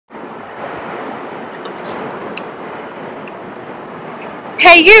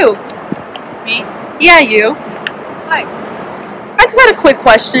Hey, you. Me? Yeah, you. Hi. I just had a quick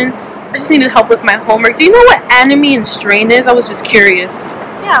question. I just needed help with my homework. Do you know what anomie and strain is? I was just curious.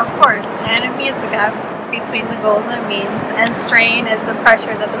 Yeah, of course. Anomie is the gap between the goals and means, and strain is the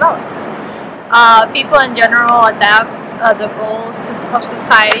pressure that develops. People in general adapt the goals of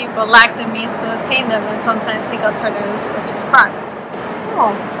society but lack the means to attain them, and sometimes seek alternatives such as crime.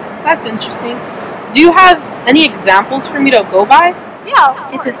 Oh, that's interesting. Do you have any examples for me to go by? Yeah, of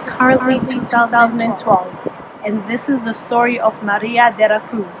course. It is currently 2012, and this is the story of Maria de la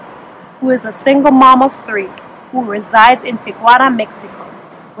Cruz, who is a single mom of 3 who resides in Tijuana, Mexico,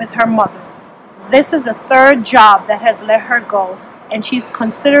 with her mother. This is the 3rd job that has let her go, and she's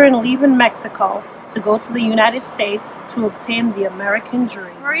considering leaving Mexico to go to the United States to obtain the American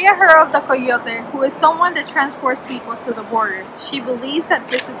dream. Maria heard of the Coyote, who is someone that transports people to the border. She believes that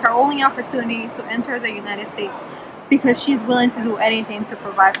this is her only opportunity to enter the United States because she's willing to do anything to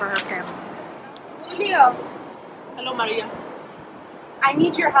provide for her family. Julio, Hello, Maria. I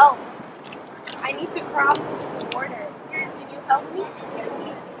need your help. I need to cross the border. Can you help me?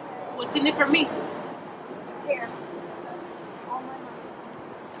 What's in it for me? Here. All my money.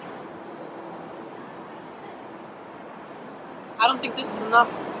 I don't think this is enough.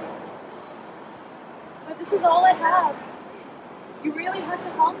 But this is all I have. You really have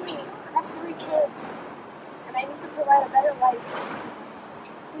to help me. I have 3 kids. And I need to provide a better life.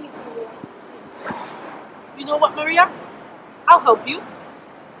 Please, Julio. You know what, Maria? I'll help you.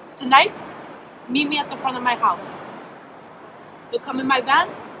 Tonight, meet me at the front of my house. You'll come in my van,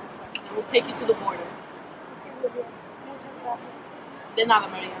 and we'll take you to the border. Okay, Julio. Muchas gracias. De nada,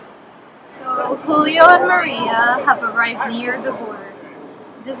 Maria. So Julio and Maria have arrived near the border.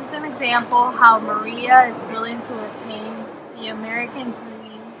 This is an example how Maria is willing to attain the American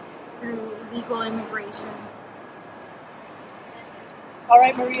dream through legal immigration. All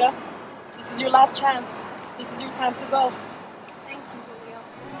right, Maria. This is your last chance. This is your time to go. Thank you, Julio.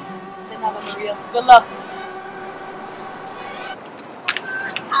 De nada, Maria. Good luck.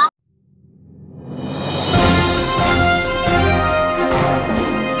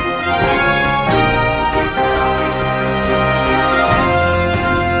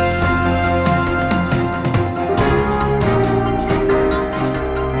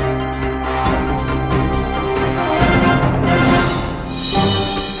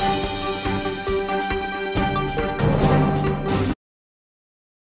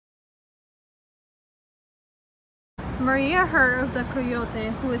 Maria heard of the Coyote,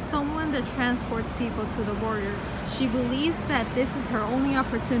 who is someone that transports people to the border. She believes that this is her only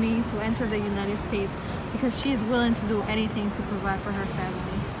opportunity to enter the United States because she is willing to do anything to provide for her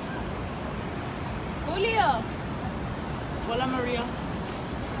family. Julio! Hola, Maria.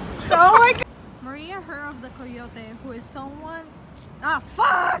 Oh my God! Maria heard of the Coyote, who is someone... Ah,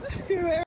 fuck!